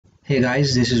Hey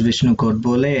guys, this is Vishnu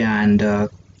Kodbole, and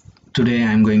today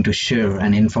I'm going to share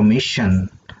an information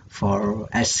for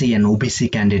SC and OBC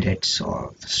candidates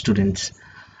or students.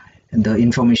 The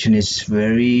information is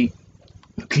very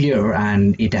clear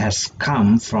and it has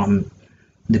come from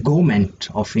the government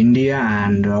of India,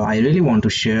 and I really want to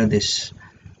share this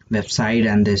website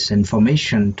and this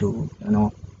information to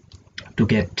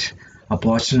get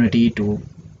opportunity to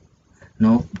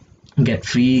get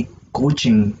free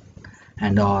coaching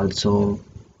and also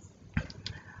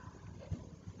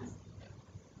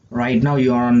right now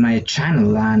you are on my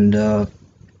channel, and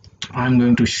I'm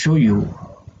going to show you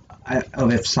a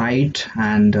website,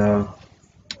 and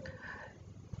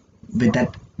with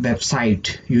that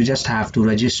website you just have to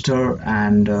register,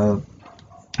 and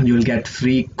you'll get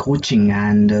free coaching,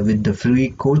 and with the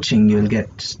free coaching you'll get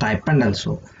stipend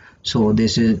also. So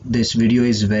this video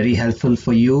is very helpful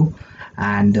for you,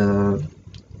 and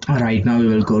right now we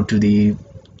will go to the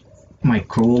my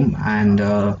Chrome, and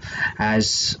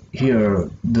as here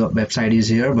the website is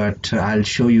here, but I'll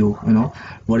show you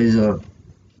what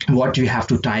you have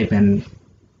to type in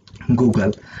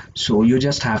Google. So you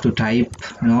just have to type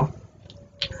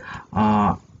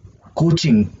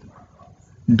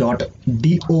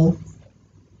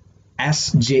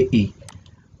coaching.dosje,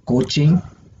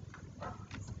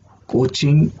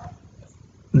 coaching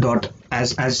dot,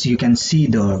 as you can see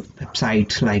the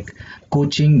website, like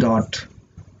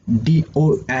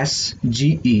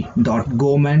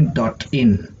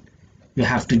coaching.dosge.government.in. you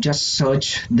have to just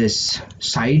search this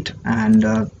site, and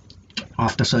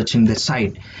after searching this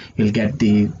site you'll get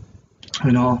the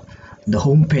the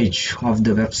home page of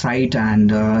the website,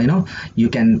 and you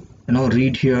can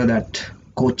read here that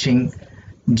coaching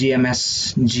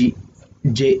GMSGE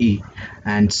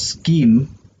and scheme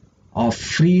of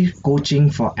free coaching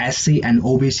for SC and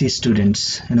OBC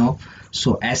students.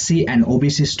 So SC and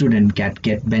OBC student get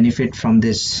benefit from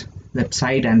this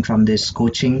website and from this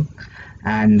coaching,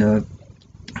 and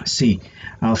see,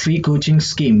 free coaching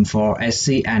scheme for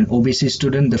SC and OBC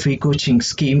student. The free coaching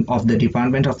scheme of the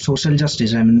Department of Social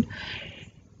Justice and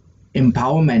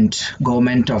Empowerment,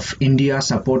 Government of India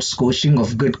supports coaching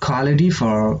of good quality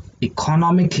for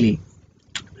economically.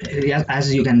 Yeah,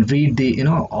 as you can read the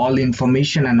all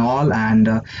information and all, and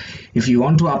if you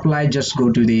want to apply, just go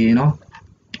to the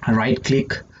right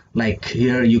click, like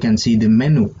here you can see the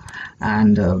menu,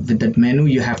 and with that menu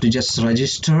you have to just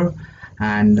register,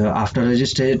 and after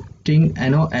registering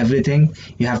everything,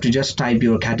 you have to just type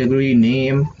your category,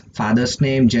 name, father's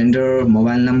name, gender,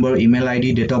 mobile number, email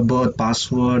ID, date of birth,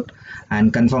 password,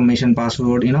 and confirmation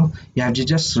password. You have to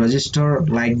just register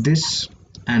like this,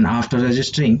 and after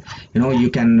registering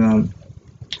you can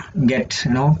get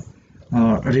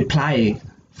reply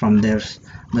from their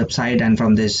website and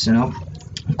from this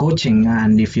coaching,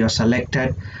 and if you're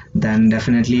selected, then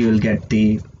definitely you will get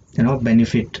the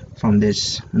benefit from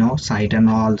this site and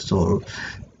all. So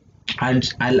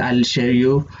I'll share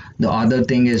you. The other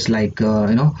thing is like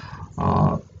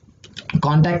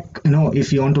contact,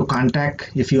 if you want to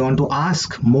contact, if you want to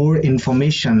ask more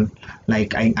information,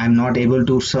 like I'm not able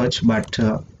to search, but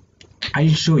I'll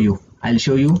show you I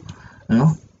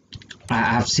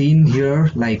have seen here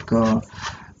like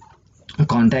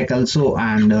contact also,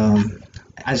 and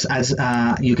as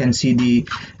you can see the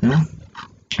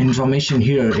information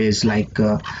here is like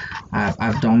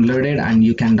I've downloaded, and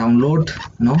you can download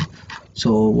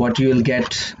so what you will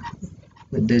get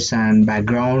with this, and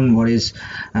background, what is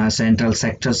central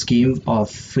sector scheme of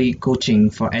free coaching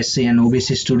for SC and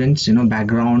OBC students.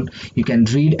 Background, you can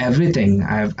read everything.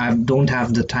 I don't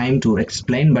have the time to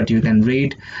explain, but you can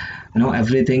read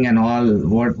everything and all,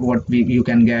 what you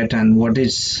can get, and what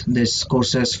is this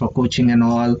courses for coaching and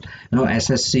all.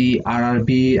 SSC,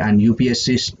 RRB, and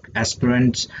UPSC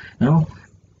aspirants,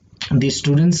 these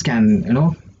students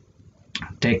can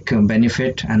take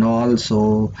benefit and all.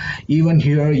 So even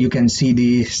here you can see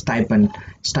the stipend,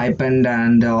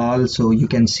 and also you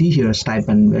can see here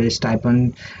stipend, where is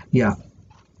stipend? Yeah,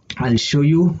 I'll show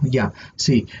you. Yeah,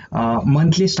 see,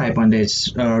 monthly stipend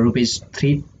is rupees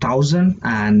 3,000,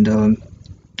 and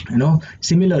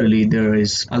similarly there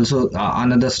is also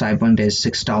another stipend is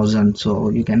 6,000. So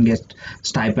you can get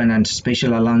stipend and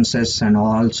special allowances and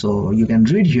all. So you can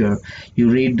read here, you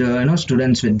read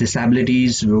students with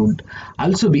disabilities would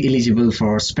also be eligible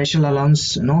for special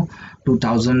allowance,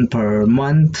 2,000 per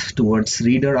month towards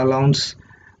reader allowance.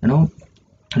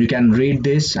 You can read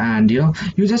this, and you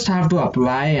just have to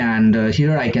apply, and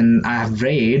here I've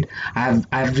read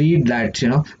that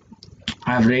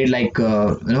I've read like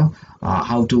how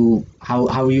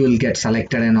you will get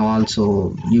selected and all.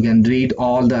 So you can read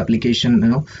all the application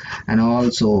and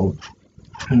also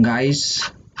guys,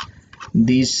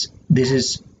 this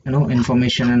is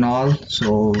information and all,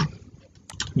 so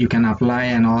you can apply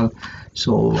and all.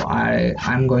 So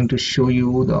I'm going to show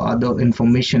you the other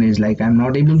information is like I'm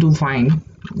not able to find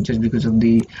just because of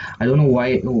the I don't know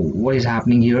why what is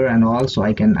happening here and all. So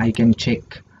I can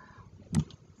check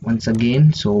once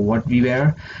again. So what we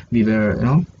were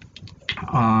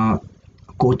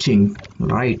coaching,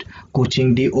 right?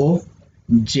 Coaching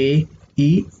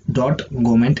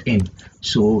DOJE.government.in.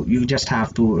 so you just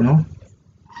have to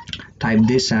type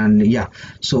this and yeah.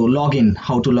 So login,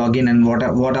 how to log in and what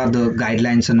are the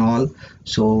guidelines and all.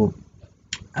 So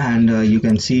and you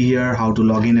can see here how to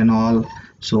log in and all.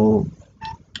 So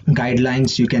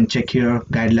guidelines, you can check here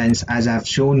guidelines as I've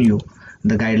shown you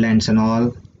the guidelines and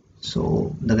all.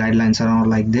 So the guidelines are all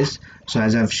like this, so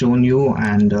as I've shown you.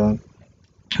 And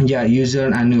yeah,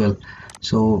 user annual,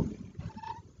 so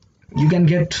you can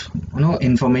get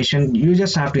information, you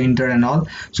just have to enter and all.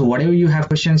 So whatever you have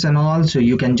questions and all, so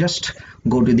you can just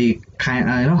go to the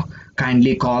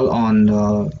kindly call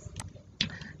on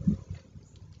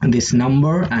this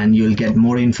number and you'll get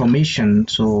more information.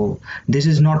 So this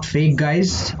is not fake,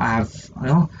 guys. I've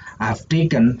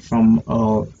taken from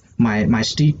my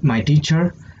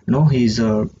teacher. He's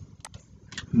a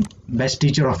best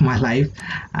teacher of my life,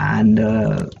 and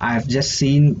I've just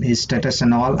seen his status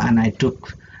and all, and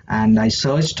I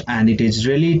searched, and it is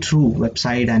really true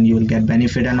website and you will get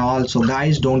benefit and all. So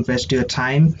guys, don't waste your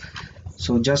time.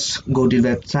 So just go to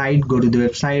the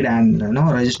website and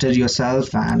register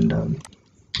yourself and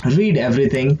read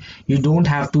everything. You don't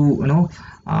have to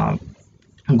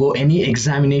go any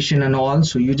examination and all.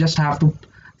 So you just have to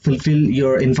fulfill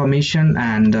your information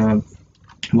and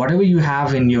whatever you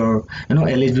have in your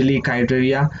eligibility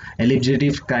criteria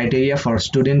for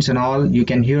students and all. You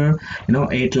can hear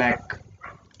 8 lakh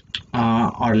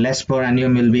or less per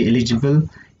annum will be eligible,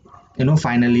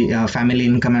 finally family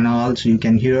income and all. So you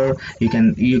can hear, you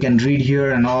can read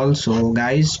here and all. So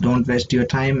guys, don't waste your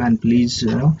time and please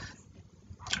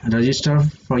register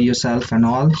for yourself and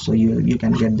all, so you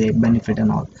can get the benefit and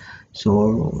all.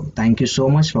 So thank you so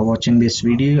much for watching this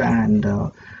video, and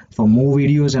for more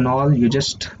videos and all, you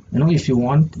just if you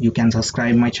want, you can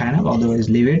subscribe my channel, otherwise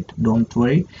leave it, don't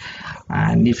worry.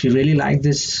 And if you really like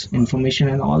this information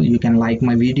and all, you can like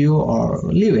my video or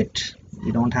leave it,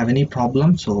 you don't have any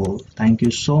problem. So thank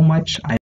you so much.